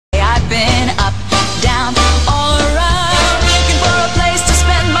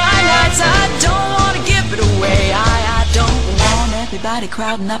everybody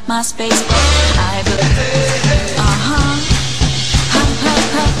crowding up my space. I believe, ha, ha, ha,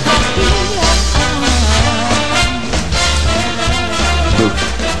 ha, Luke,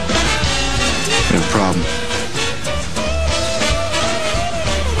 I have a problem.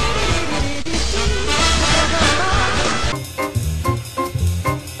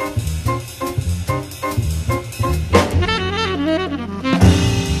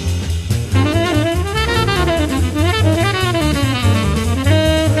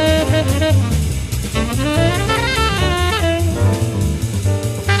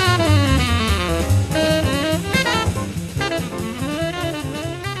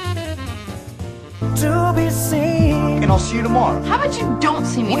 To be seen. And I'll see you tomorrow. How about you don't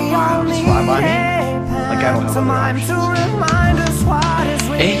see me tomorrow? It's fine by me. Like I don't have other options.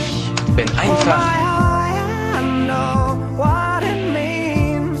 Ich bin einfach.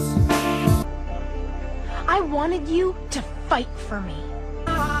 I wanted you to fight for me.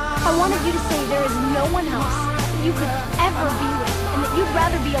 I wanted you to say there is no one else that you could ever be with and that you'd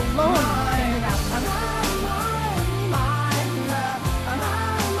rather be alone